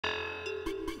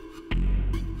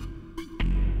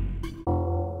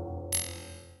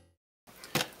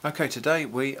Okay, today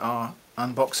we are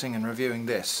unboxing and reviewing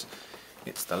this.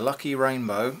 It's the Lucky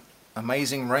Rainbow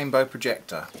Amazing Rainbow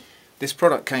Projector. This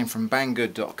product came from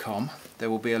banggood.com. There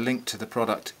will be a link to the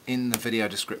product in the video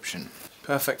description.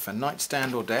 Perfect for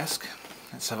nightstand or desk.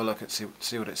 Let's have a look at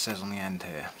see what it says on the end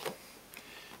here.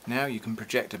 Now you can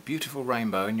project a beautiful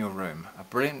rainbow in your room. A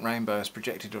brilliant rainbow is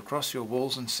projected across your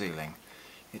walls and ceiling.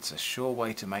 It's a sure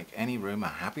way to make any room a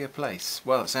happier place.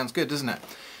 Well, it sounds good, doesn't it?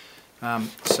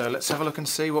 So let's have a look and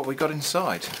see what we got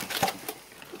inside.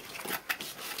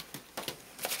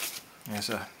 There's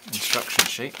an instruction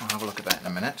sheet. I'll have a look at that in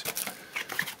a minute.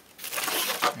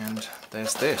 And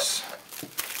there's this,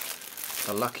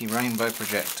 the Lucky Rainbow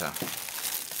Projector.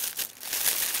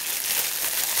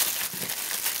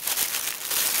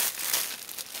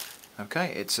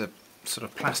 Okay, it's a sort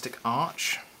of plastic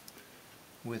arch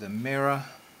with a mirror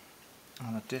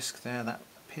on a disc there. That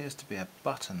appears to be a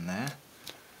button there.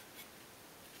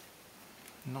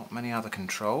 Not many other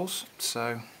controls,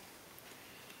 so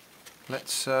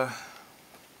let's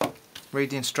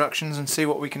read the instructions and see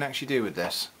what we can actually do with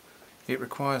this. It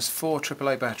requires 4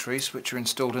 AAA batteries, which are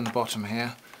installed in the bottom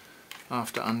here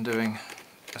after undoing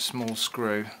a small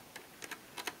screw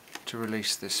to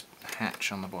release this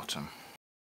hatch on the bottom.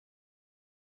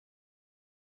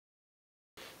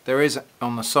 There is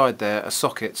on the side there a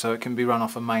socket, so it can be run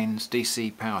off a mains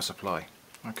DC power supply.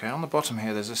 Okay, on the bottom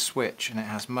here there's a switch and it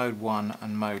has mode 1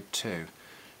 and mode 2.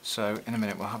 So in a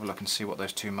minute we'll have a look and see what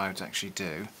those two modes actually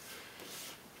do.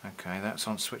 Okay, that's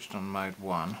switched on mode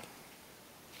 1.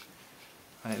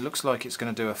 And it looks like it's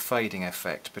going to do a fading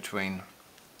effect between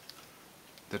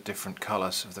the different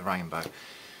colours of the rainbow.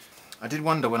 I did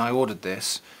wonder when I ordered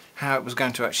this how it was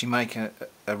going to actually make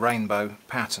a rainbow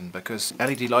pattern, because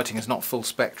LED lighting is not full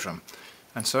spectrum.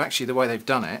 And so actually the way they've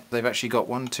done it, they've actually got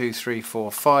 1, 2, 3,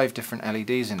 4, 5 different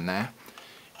LEDs in there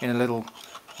in a little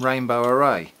rainbow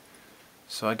array.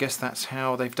 So I guess that's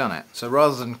how they've done it. So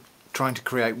rather than trying to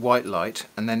create white light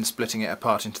and then splitting it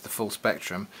apart into the full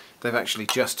spectrum, they've actually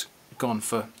just gone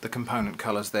for the component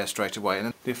colours there straight away,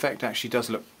 and the effect actually does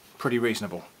look pretty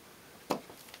reasonable.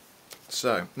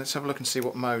 So let's have a look and see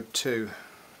what mode 2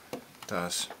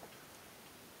 does.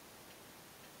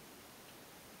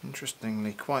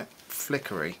 Interestingly quite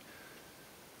flickery.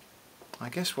 I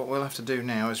guess what we'll have to do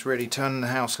now is really turn the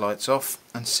house lights off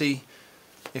and see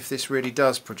if this really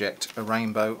does project a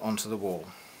rainbow onto the wall.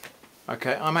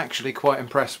 Okay, I'm actually quite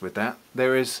impressed with that.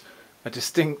 There is a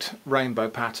distinct rainbow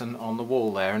pattern on the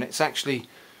wall there, and it's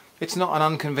not an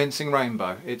unconvincing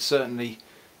rainbow. It's certainly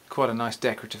quite a nice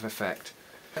decorative effect.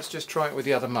 Let's just try it with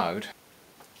the other mode,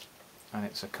 and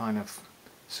it's a kind of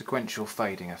sequential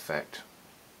fading effect,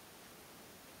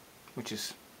 which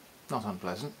is not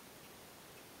unpleasant.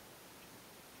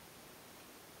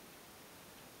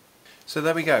 So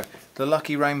there we go, the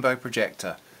Lucky Rainbow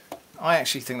Projector. I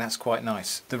actually think that's quite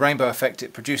nice. The rainbow effect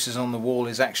it produces on the wall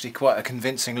is actually quite a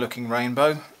convincing looking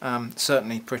rainbow,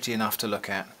 certainly pretty enough to look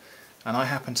at. And I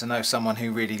happen to know someone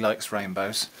who really likes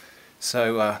rainbows,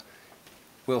 so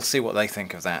we'll see what they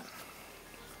think of that.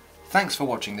 Thanks for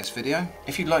watching this video.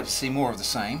 If you'd like to see more of the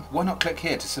same, why not click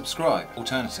here to subscribe?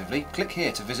 Alternatively, click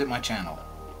here to visit my channel.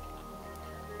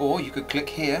 Or you could click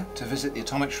here to visit the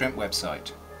Atomic Shrimp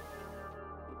website.